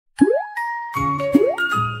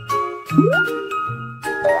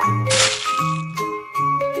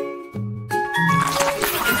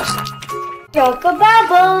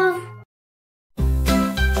Chocobubbles.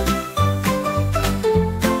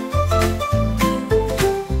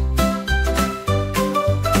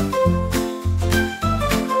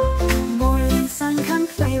 Morning sun, come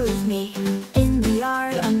play with me in the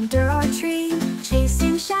yard under our tree,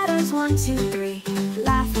 chasing shadows 1, 2, 3,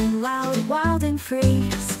 laughing loud, wild and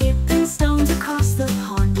free, skipping stones across the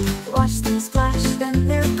pond, watch them splash, then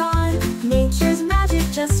they're gone. Nature's magic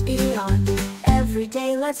just beyond. Every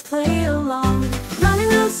day let's play along, running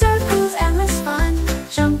those circles, endless fun,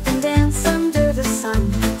 jump and dance under the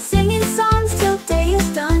sun, singing songs till day is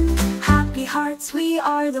done. Happy hearts, we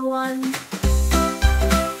are the one.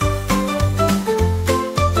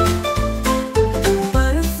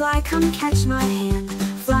 Butterfly, come catch my hand,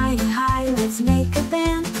 flying high, let's make a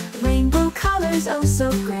band. Rainbow colors, oh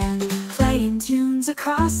so grand, playing tunes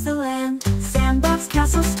across the land. Sandbox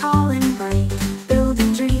castles tall and bright,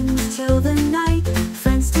 building dreams till the night.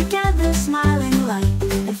 Friends together, smiling light,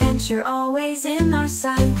 adventure always in our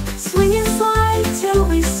sight. Swing and slide till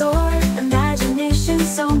we soar, imagination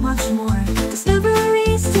so much more.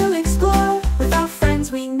 Discoveries to explore, with our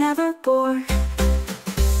friends we never bore.